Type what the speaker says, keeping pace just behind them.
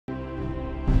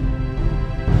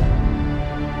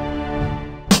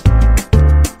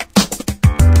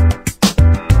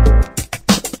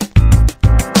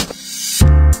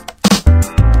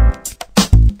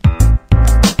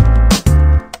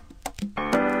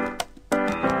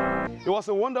It was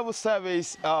a wonderful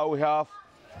service. We have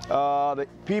the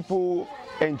people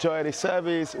enjoy the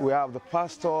service. We have the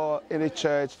pastor in the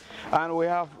church, and we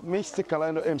have Mr.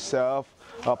 KAILONDO himself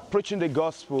preaching the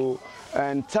gospel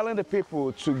and telling the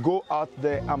people to go out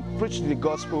there and preach the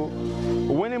gospel,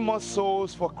 winning more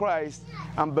souls for Christ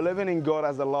and believing in God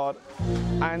as the Lord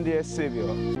and their Savior.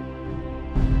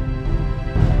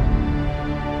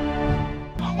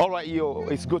 All right, yo,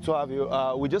 it's good to have you.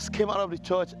 We just came out of the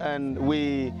church and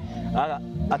we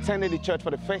attended the church for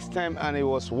the first time, and it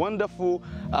was wonderful.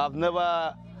 I've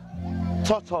never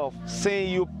thought of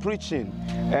seeing you preaching,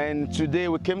 and today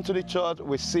we came to the church.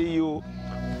 We see you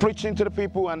preaching to the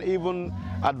people and even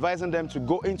advising them to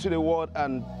go into the world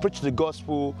and preach the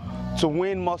gospel to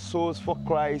win more souls for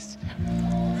Christ.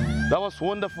 That was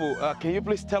wonderful. Can you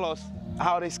please tell us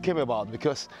how this came about?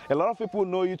 Because a lot of people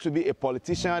know you to be a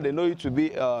politician, they know you to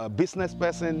be a business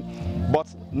person, but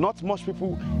not much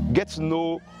people get to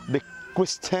know the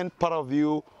Christian part of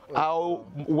you, how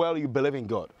well you believe in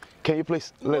God. Can you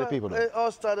please let the people know? It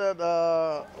all started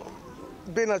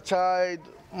being a child.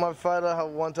 My father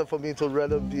had wanted for me to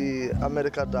really be a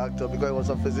medical doctor because he was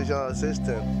a physician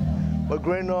assistant. But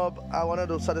growing up, I wanted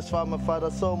to satisfy my father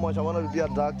so much. I wanted to be a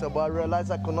doctor, but I realized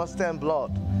I could not stand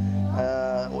blood.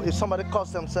 If somebody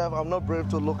cuts themselves, I'm not brave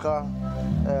to look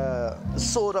at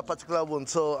sew that particular wound.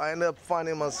 So I ended up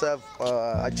finding myself,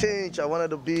 I changed. I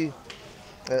wanted to be,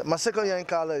 my second year in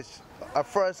college, at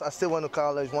first I still went to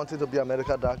college, wanted to be a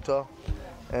medical doctor.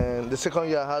 And the second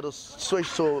year I had to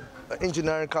switch to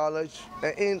engineering college.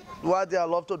 And while there I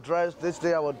love to dress, this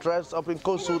day I was dressed up in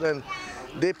coat suit, and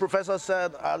the professor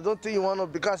said, I don't think you want to,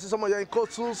 because some of you are in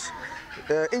coat suits,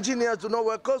 engineers do not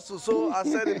wear coat suits. So I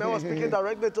said, the man was speaking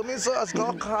directly to me, so I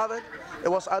got covered. It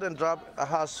was add and drop. I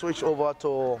had switched over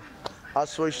to,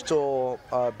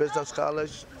 business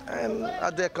college, and I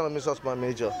did economics as my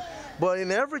major. But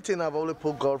in everything I've only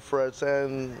put God first,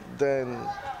 and then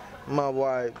my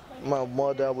wife, my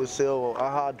mother would say, oh,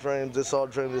 I had dreams, they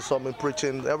saw me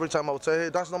preaching. Every time I would say, hey,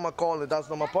 that's not my calling, that's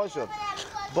not my passion.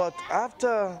 But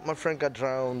after my friend got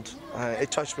drowned,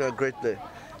 it touched me greatly.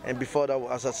 And before that,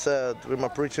 as I said, with my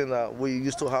preaching, we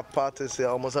used to have parties here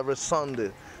almost every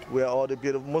Sunday, where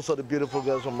most of the beautiful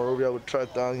girls from Monrovia would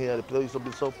track down here. The place used to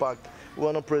be so packed. We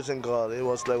were not praising God. It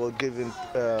was like we're giving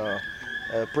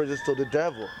praises to the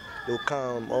devil. They would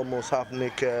come almost half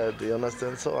naked, you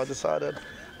understand? So I decided,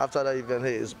 after that event,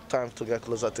 hey, it's time to get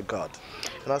closer to God.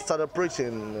 And I started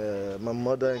preaching. My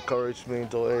mother encouraged me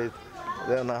to it.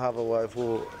 Then I have a wife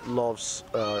who loves,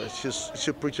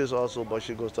 she preaches also, but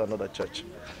she goes to another church.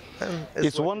 And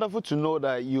it's wonderful to know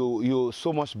that you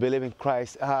so much believe in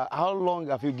Christ. How long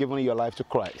have you given your life to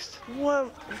Christ? Well,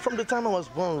 from the time I was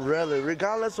born, really.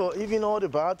 Regardless of even all the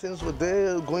bad things were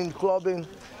there, going clubbing,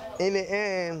 in the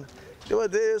end, there were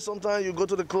days, sometimes you go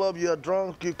to the club, you're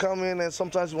drunk, you come in, and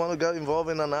sometimes you want to get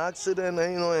involved in an accident,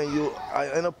 and, and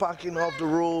I end up parking off the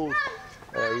road,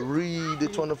 read the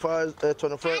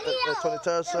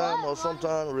 23rd Psalm, or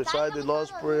sometimes recite the Lord's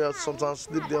Prayer, sometimes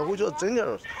sleep there, which was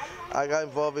dangerous. I got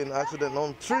involved in accident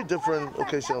on 3 different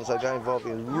occasions. I got involved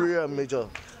in real major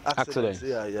accidents.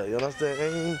 Yeah, you understand?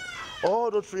 And all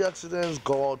the 3 accidents,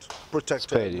 God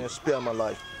protected and spared my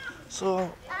life. So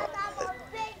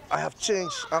I have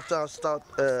changed after I start.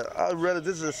 This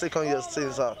is the second year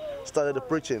since I started the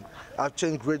preaching. I've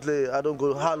changed greatly. I don't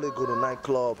hardly go to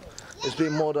nightclub. It's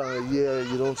been more than a year.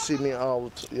 You don't see me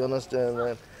out. You understand,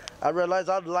 man? I realize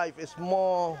that life is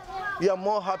more. You are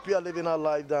more happier living a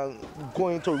life than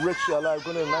going to risk your life,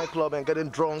 going to a nightclub and getting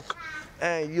drunk,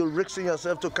 and you're risking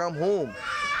yourself to come home.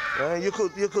 And you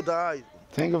could die.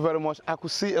 Thank you very much. I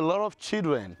could see a lot of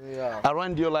children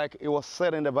around you, like it was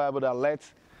said in the Bible that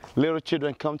let little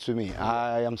children come to me.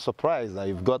 I am surprised that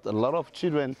you've got a lot of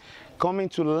children coming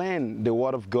to learn the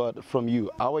Word of God from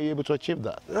you. How were you able to achieve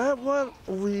that? Well,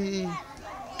 we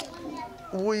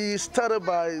started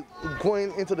by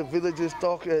going into the villages,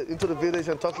 into the village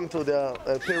and talking to their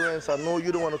parents. I know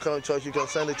you don't want to come to church, you can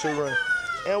send the children.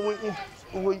 And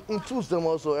we infuse them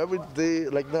also every day.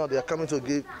 Like now, they are coming to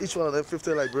give each one of them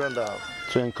 50 Liberian dollars.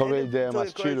 To encourage them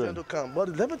as children. To come. But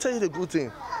let me tell you the good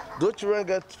thing. Those children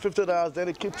get $50, then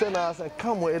they keep $10 and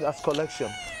come with it as collection.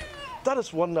 That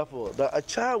is wonderful. That a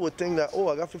child would think that, oh,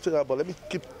 I got $50, but let me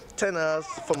keep $10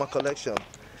 for my collection.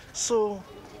 So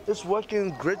it's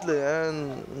working greatly,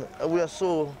 and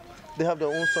they have their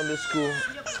own Sunday school.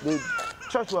 The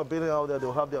church we are building out there,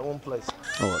 they'll have their own place.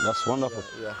 Oh, that's wonderful.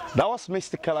 Yeah. That was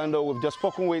Mr. KAILONDO we've just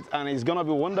spoken with, and it's going to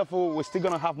be wonderful. We're still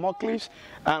going to have more clips,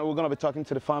 and we're going to be talking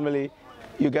to the family.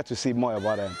 You get to see more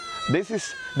about him. This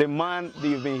is the man that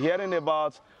you've been hearing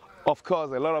about. Of course,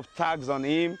 a lot of tags on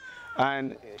him,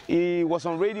 and he was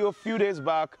on radio a few days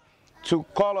back to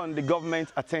call on the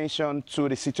government's attention to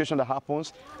the situation that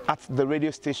happens at the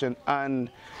radio station, and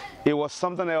it was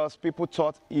something else. People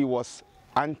thought he was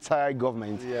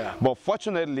anti-government, but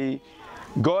fortunately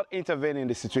God intervened in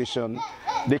the situation.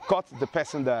 They caught the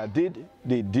person that did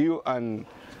the deal, and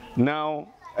now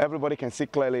everybody can see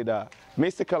clearly that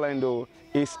Mr. KAILONDO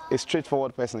is a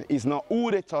straightforward person. He's not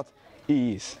who they thought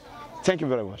he is. Thank you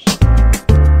very much.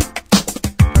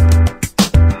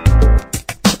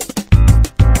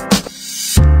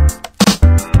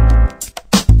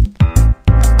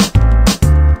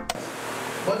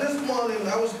 But this morning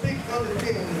I will speak on the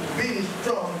theme, being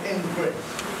strong in grace.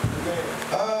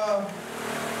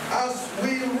 As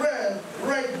we read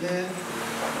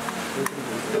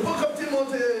the book of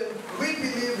Timothy, we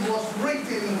believe was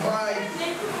written by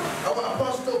our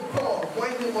Apostle Paul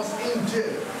when he was in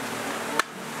jail.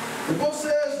 The book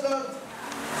says that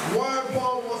while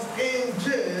Paul was in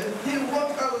jail, he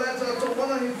wrote a letter to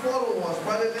one of his followers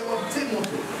by the name of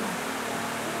Timothy,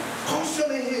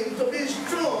 cautioning him to be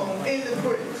strong in the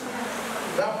grace.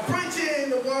 That preaching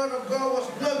the word of God was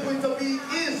not going to be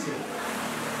easy.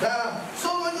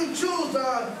 So when you choose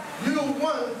that you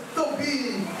want to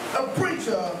be a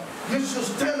preacher, you should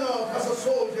stand up as a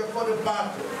soldier for the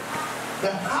battle.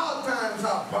 The hard times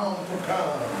are bound to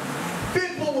come.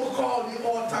 People will call you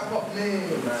all type of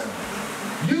names.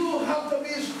 You have to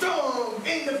be strong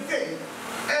in the faith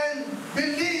and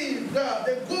believe that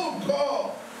the good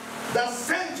God that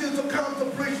sent you to come to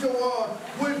preach the word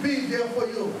will be there for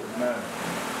you.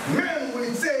 Men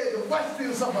will say the worst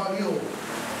things about you.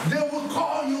 They will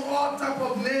call you all type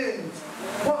of names,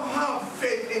 but have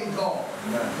faith in God.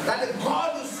 That the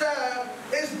God you serve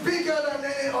is bigger than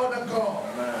any other God.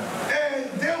 And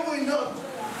they will not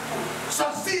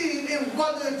succeed in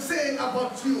what they're saying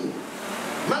about you.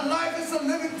 My life is a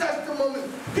living testimony.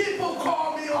 People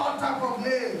call me all type of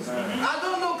names. I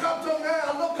don't look up to men,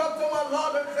 I look up to my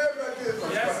Lord and Savior Jesus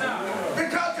Christ.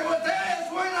 Because there were days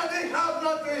when I didn't have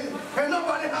nothing, and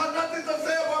nobody had nothing to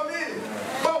say about me.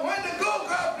 But when the good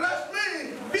God blessed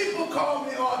me, people call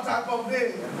me all type of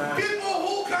names. People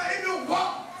who can even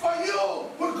walk for you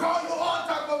will call you all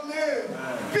type of names.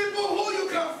 People who you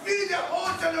can feed their whole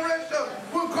generation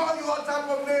will call you all type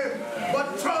of names.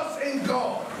 But trust in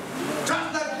God.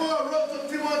 Just like Paul wrote to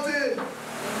Timothy,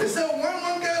 he said, when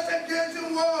one gets engaged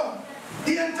in war,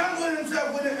 he entangled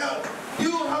himself with the earth.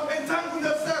 You have entangled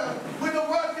yourself with the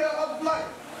warfare of life.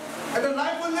 And the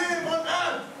life we live on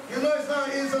earth, you know it's not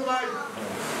easy life.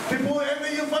 People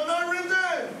envy you for no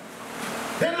reason.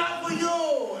 They lie for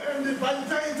you, and by the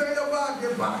time you turn your back,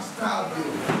 they backstab you.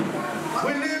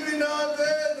 We live in our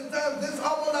days, this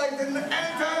hour like in the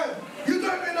end time. You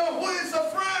don't even know who is a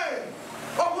friend.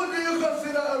 Or who do you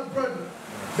consider as brother?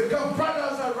 Because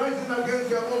brothers are rising against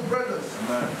their own brothers.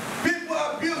 People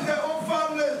abuse their own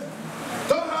families.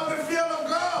 Don't have the fear of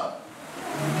God.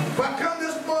 But I come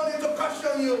this morning to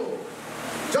caution you.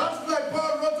 Just like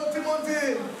Paul wrote to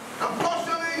Timothy, I'm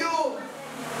cautioning you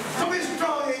to be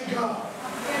strong in God.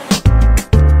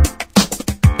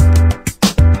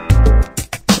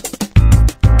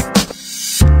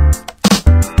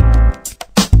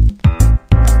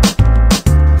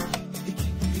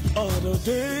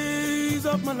 Days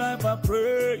of my life I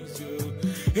praise you.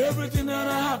 Everything that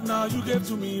I have now you gave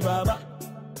to me, Baba.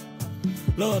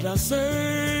 Lord, I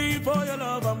say for your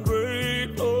love I'm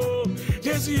grateful.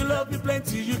 Yes, you love me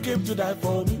plenty, you came to die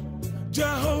for me.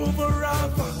 Jehovah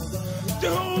Rapha,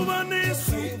 Jehovah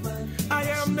Nissi, I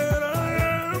am that I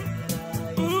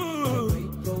am.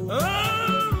 Ooh.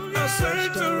 Oh, I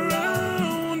searched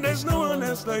around, there's no one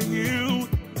else like you.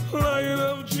 Lion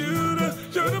of Judah,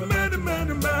 you're the man, the man,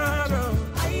 the man.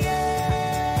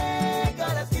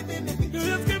 God has given me victory. He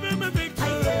has given me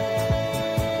victory.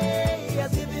 He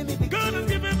has given me victory. God has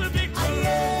given me victory.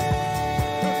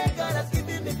 God has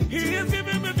given me victory. He has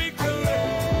given me victory.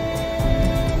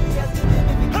 He has given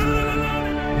me victory.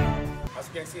 As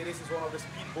you can see, this is one of the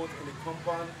speedboats in the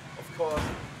compound. Of course,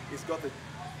 it's got a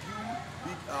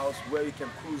big house where you can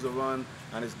cruise around,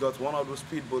 and it's got one of those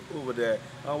speedboats over there,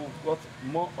 and we've got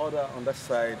more other on that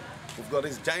side. We've got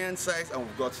this giant size and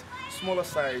we've got smaller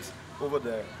size over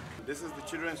there. This is the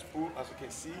children's pool, as you can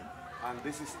see, and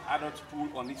this is adult pool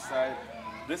on this side.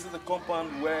 This is the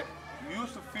compound where we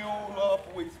used to fill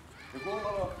up with a whole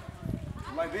lot of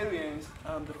Liberians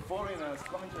and the foreigners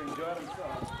coming to enjoy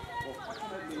themselves. But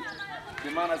fortunately,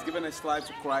 the man has given his life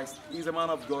to Christ. He's a man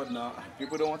of God now.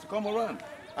 People don't want to come around.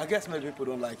 I guess maybe people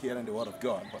don't like hearing the word of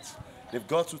God, but they've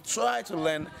got to try to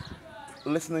learn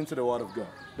listening to the word of God.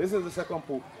 This is the second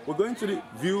pool. We're going to the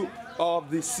view of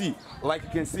the sea. Like you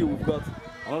can see, we've got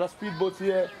another speedboat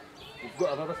here. We've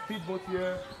got another speedboat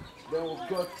here. Then we've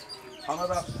got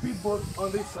another speedboat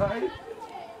on this side.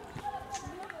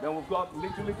 Then we've got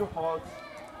little huts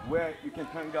where you can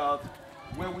hang out,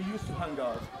 where we used to hang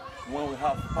out when we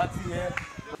have party here.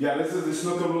 Yeah, this is the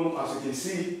snooker room. As you can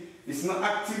see, it's not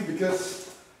active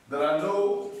because there are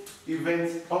no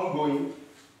events ongoing.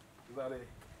 Is that a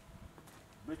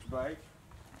beach bike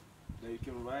that you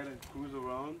can ride and cruise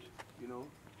around, you know,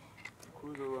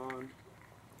 cruise around,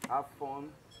 have fun.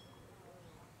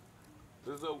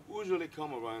 Those that usually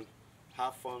come around,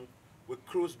 have fun. We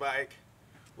cruise bike,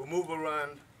 we move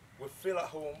around, we feel at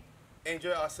home,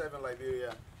 enjoy ourselves in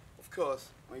Liberia. Of course,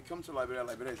 when you come to Liberia,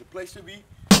 Liberia is a place to be.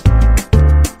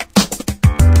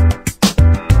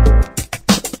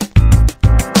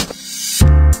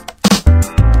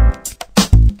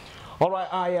 All right,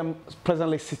 I am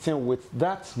presently sitting with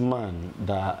that man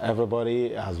that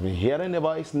everybody has been hearing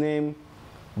about his name,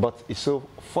 but it's so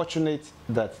fortunate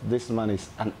that this man is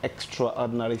an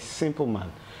extraordinary simple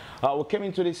man. We came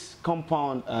into this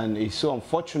compound and it's so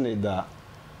unfortunate that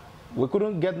we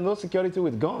couldn't get no security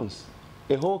with guns.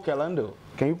 A whole KAILONDO.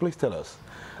 Can you please tell us?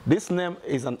 This name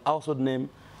is an household name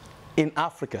in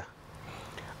Africa.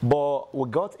 But we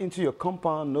got into your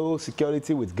compound, no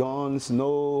security with guns,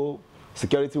 no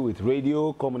security with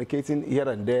radio, communicating here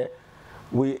and there.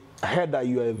 We heard that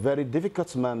you are a very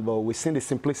difficult man, but we've seen the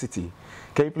simplicity.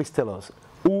 Can you please tell us,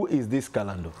 who is this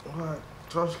KAILONDO?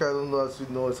 George KAILONDO, as you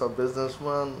know, is a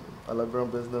businessman, a Liberian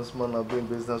businessman. I've been in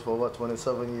business for over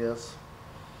 27 years.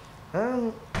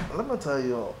 And let me tell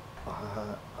you,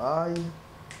 I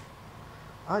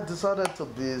decided to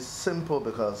be simple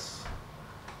because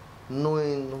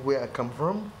knowing where I come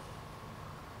from,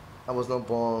 I was not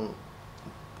born,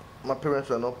 my parents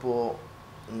were not poor,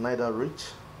 neither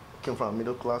rich, came from a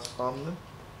middle class family.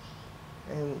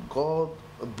 And God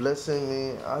blessing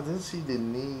me, I didn't see the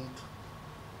need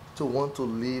to want to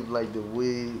live like the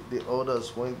way the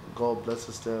others, when God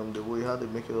blesses them, the way how they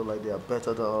make it look like they are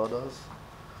better than others.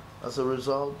 As a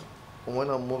result, when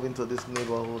I moved into this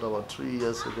neighborhood about 3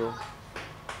 years ago,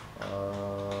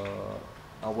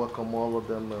 I welcome all of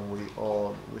them and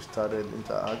we started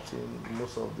interacting.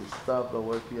 Most of the staff that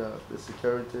work here, the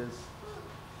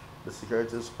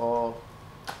securities all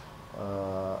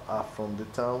are from the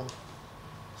town.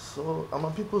 So I'm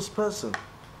a people's person.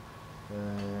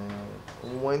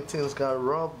 When things got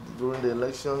rough during the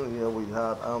election, yeah, we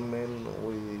had armed men.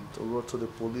 We wrote to the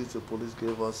police. The police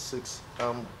gave us 6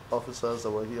 armed officers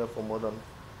that were here for more than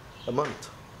a month.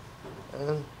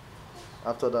 And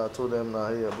after that, I told them, nah,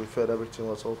 yeah, we felt everything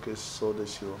was okay, so they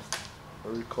should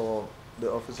recall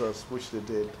the officers, which they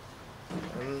did.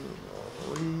 And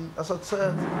we, as I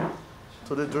said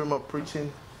today during my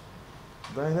preaching,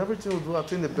 that in everything we do, I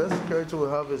think the best security we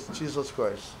have is Jesus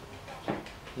Christ.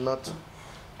 Not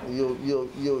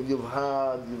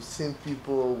you've seen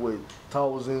people with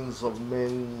thousands of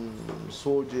men,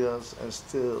 soldiers, and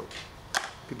still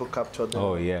people capture them.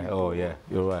 Oh yeah,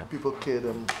 you're right. People kill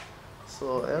them.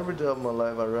 So every day of my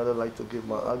life, I rather like to give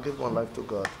my life to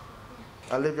God.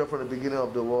 I lived here from the beginning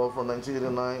of the war, from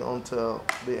 1989 until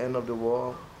the end of the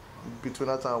war. Between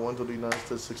that time, I went to the United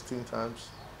States 16 times.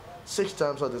 6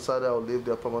 times I decided I would live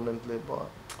there permanently, but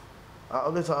I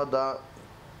always had that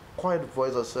quiet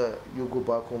voice that said, you go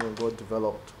back home and God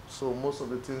developed. So most of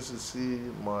the things you see,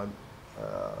 my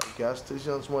gas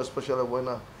stations, more especially when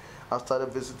I started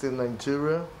visiting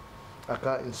Nigeria, I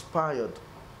got inspired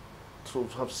to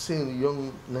have seen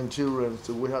young Nigerians,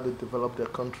 the way how they develop their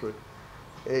country.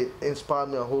 It inspired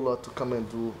me a whole lot to come and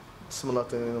do similar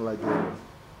things in Liberia.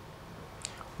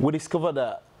 We discovered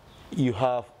that you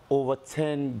have over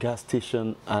 10 gas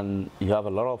stations and you have a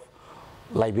lot of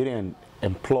Liberians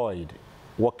employed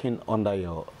working under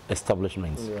your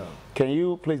establishments. Yeah. Can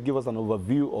you please give us an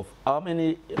overview of how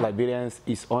many Liberians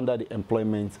is under the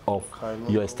employment of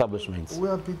your establishments? We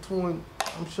are between,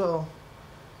 I'm sure,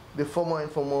 the former and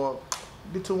informal,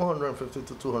 between 150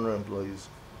 to 200 employees.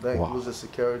 That includes the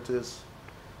securities.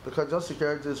 Because just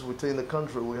securities within the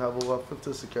country, we have over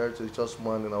 50 securities just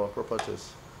manning our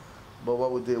properties. But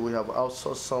what we did, we have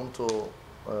outsourced some to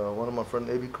one of my friends,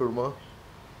 Abi Kurma.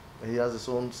 He has his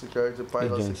own security,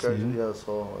 pilot security, yeah,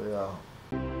 so yeah.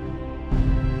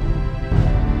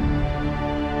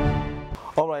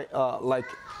 All right, like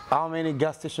how many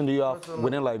gas stations do you have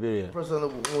within Liberia? Presently,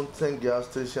 we own 10 gas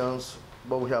stations,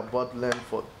 but we have bought land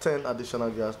for 10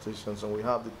 additional gas stations, and we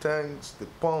have the tanks, the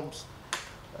pumps,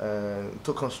 and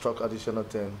to construct additional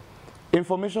 10.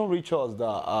 Information reaches us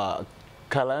that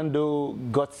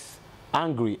KAILONDO got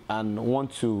angry and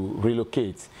want to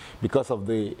relocate because of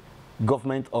the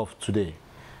government of today.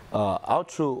 How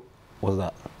true was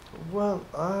that? Well,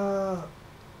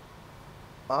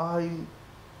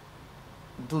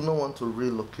 do not want to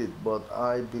relocate, but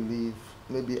I believe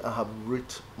maybe I have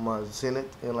reached my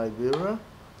zenith in Liberia.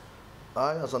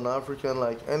 I, as an African,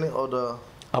 like any other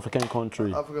African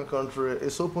country,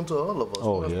 it's open to all of us,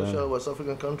 oh, especially West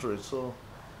African countries. So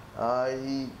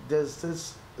there's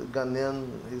this Ghanaian,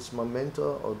 he's my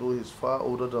mentor, although he's far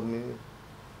older than me.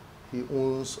 He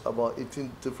owns about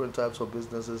 18 different types of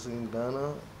businesses in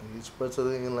Ghana. He's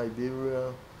president in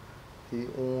Liberia. He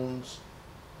owns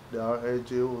the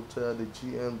RAJ Hotel, the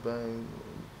GN Bank,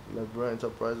 Liberia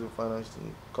Enterprise and Finance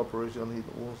Corporation.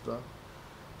 He owns that.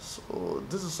 So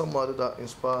this is somebody that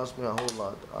inspires me a whole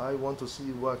lot. I want to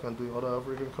see what I can do in other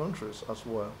African countries as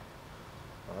well.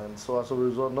 And so as a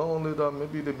result, not only that,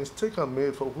 maybe the mistake I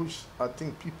made, for which I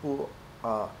think people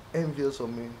are envious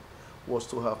of me, was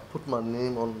to have put my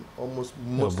name on almost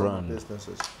most of my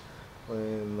businesses.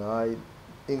 And I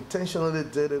intentionally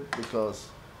did it because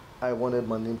I wanted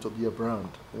my name to be a brand,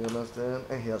 you understand?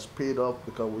 And he has paid off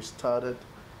because we started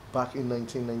back in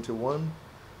 1991.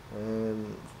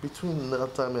 And between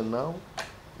that time and now,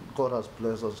 God has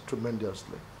blessed us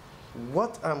tremendously.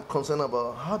 What I'm concerned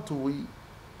about, how do we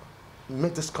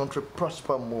make this country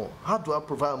prosper more? How do I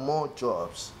provide more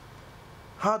jobs?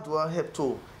 How do I help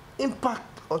to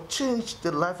impact or change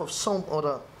the life of some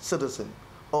other citizen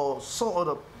or some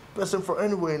other person from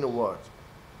anywhere in the world?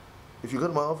 If you go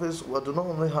to my office, I do not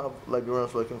only have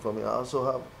Liberians working for me, I also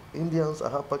have Indians, I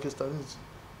have Pakistanis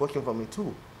working for me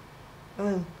too.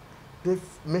 And they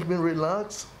make me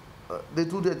relax, they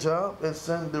do their job and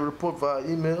send the report via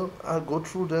email, I go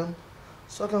through them,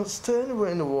 so I can stay anywhere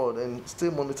in the world and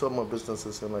still monitor my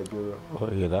businesses in Liberia.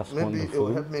 Oh yeah, that's maybe wonderful. It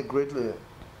will help me greatly.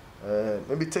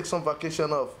 Maybe take some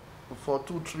vacation off for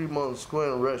 2-3 months,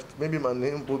 go and rest. Maybe my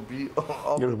name would be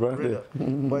off the radar.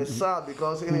 But it's sad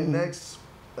because in the next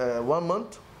 1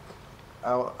 month,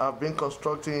 I've been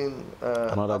constructing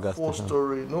a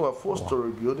four-story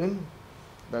building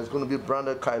that's going to be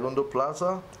branded KAILONDO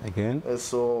Plaza. Again? And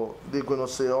so they're going to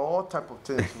say all type of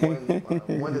things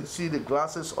when they see the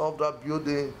glasses of that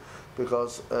building,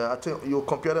 because I think you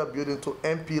compare that building to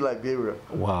MP Liberia.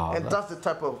 Wow. And that's the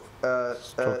type of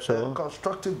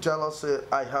constructive jealousy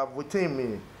I have within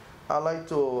me. I like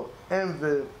to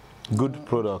envy good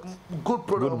product. Good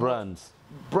brands.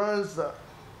 Brands that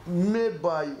made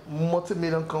by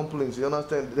multi-million companies, you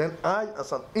understand? Then I,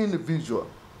 as an individual,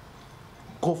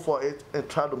 go for it and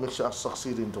try to make sure I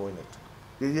succeed in doing it.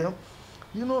 You hear?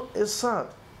 You know, it's sad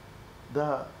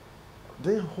that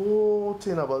the whole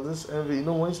thing about this envy, you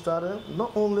know, when it started,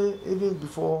 not only even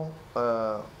before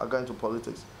I got into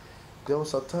politics, there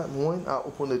was a time when I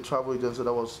opened a travel agency.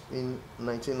 That was in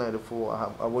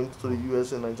 1994. I went to the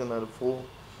US in 1994,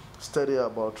 studied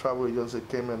about travel agency,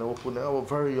 came and opened it. I was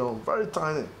very young, very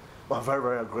tiny, but very,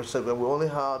 very aggressive. And we only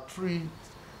had 3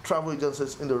 travel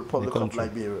agencies in the Republic of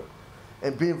Liberia.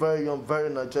 And being very young,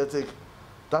 very energetic,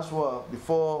 that's why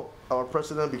before our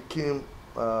president became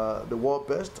the world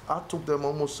best, I took them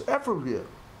almost everywhere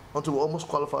until we almost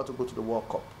qualified to go to the World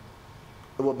Cup.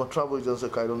 It was my travel agency,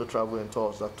 KAILONDO Travel and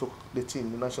Tours, that took the team,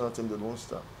 the national team, the Lone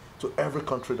Star, to every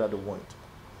country that they went.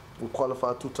 We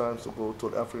qualified 2 times to go to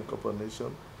the African Cup of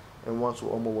Nations, and once we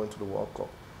almost went to the World Cup.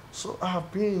 So I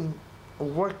have been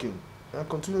working, and I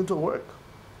continue to work.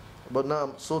 But now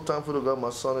I'm so thankful to God,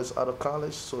 my son is out of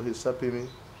college, so he's helping me.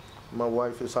 My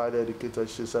wife is highly educated,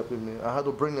 she's helping me. I had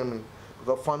to bring them in,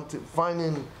 because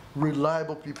finding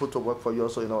reliable people to work for you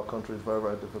also in our country is very,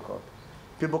 very difficult.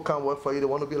 People can't work for you, they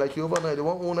want to be like you overnight, they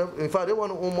want to own in fact, they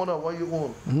want to own more than what you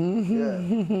own. Yeah.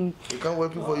 They can't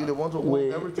work for you, they want to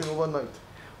own everything overnight.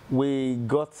 We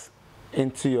got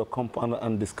into your compound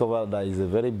and discovered that it's a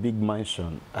very big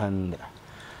mansion, and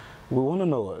we want to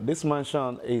know, this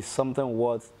mansion is something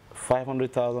worth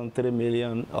 500,000, 3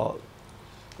 million, or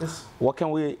what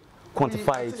can we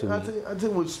quantify it to? I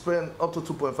think we spend up to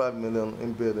 2.5 million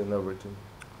in building everything.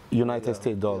 United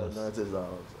States dollars. United States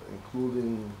dollars,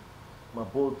 including my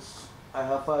boats. I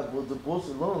have 5 boats. The boats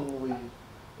alone,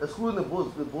 excluding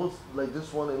the boats like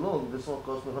this one alone, this one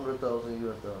cost me 100,000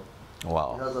 US dollars.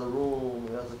 Wow. It has a room,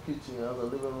 it has a kitchen, it has a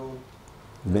living room.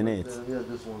 Beneath. Yeah,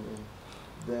 this one.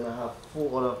 Then I have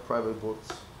 4 other private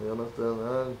boats. You understand?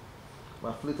 And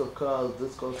my fleet of cars,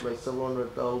 this costs like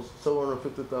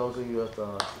 750,000 US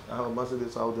dollars. I have a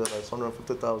Mercedes out there that's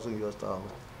 150,000 US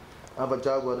dollars. I have a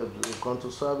Jaguar that's gone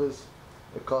to service.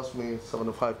 It cost me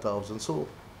 75,000. So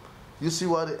you see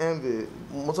why they envy.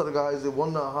 Most of the guys, they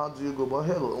wonder, how do you go? But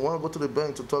hell, when I go to the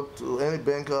bank to talk to any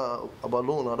banker about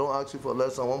loan, I don't ask you for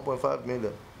less than 1.5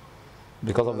 million.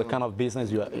 Because of the kind of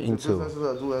business you are into. The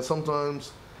businesses I do, and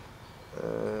sometimes,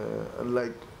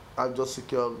 like, I've just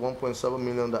secured 1.7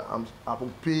 million that I will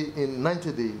pay in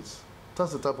 90 days.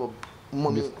 That's the type of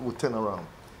money will turn around.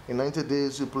 In 90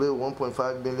 days, you play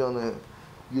 1.5 million, and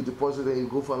you deposit and you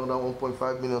go for another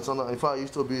 1.5 million. So in fact, I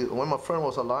used to be, when my friend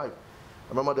was alive, I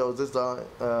remember there was this guy,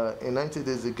 in 90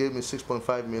 days, they gave me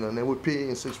 6.5 million, and we pay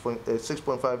in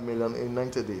 6.5 million in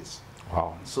 90 days.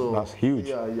 Wow, so that's huge.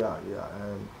 Yeah,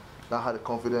 and that had a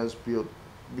confidence built.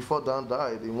 Before Dan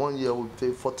died, in 1 year, we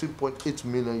paid 14.8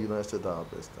 million United States dollar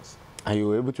business. And you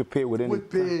were able to pay within we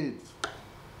paid.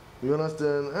 You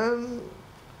understand?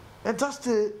 And that's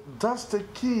the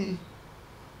key.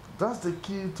 That's the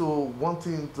key to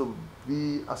wanting to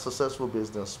be a successful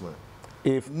businessman.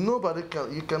 If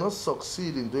you cannot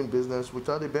succeed in doing business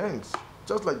without the banks.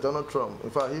 Just like Donald Trump. In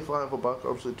fact, he filed for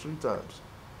bankruptcy 3 times,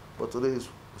 but today he's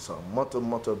a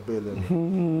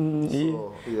multi-billion.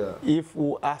 So, yeah. If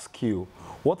we ask you,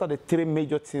 what are the 3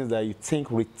 major things that you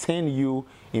think retain you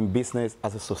in business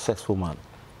as a successful man?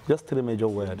 Just 3 major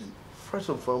words. First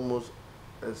and foremost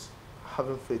is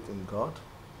having faith in God.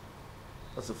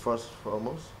 That's the first and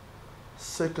foremost.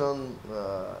 Second,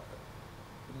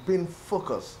 being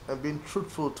focused and being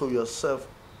truthful to yourself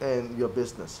and your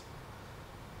business.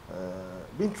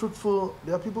 Being truthful,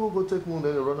 there are people who go take money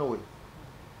and they run away.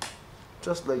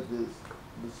 Just like this,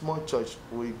 the small church,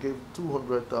 we gave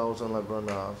 200,000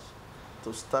 Liberian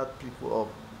to start people up.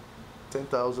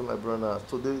 10,000 Liberian.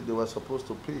 Today they were supposed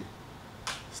to pay.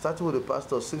 Starting with the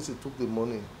pastor, since he took the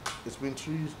money, it's been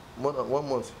more than 1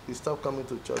 month. He stopped coming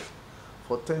to church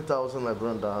for 10,000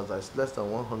 Liberian dollars. That's less than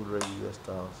 100 US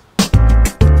dollars.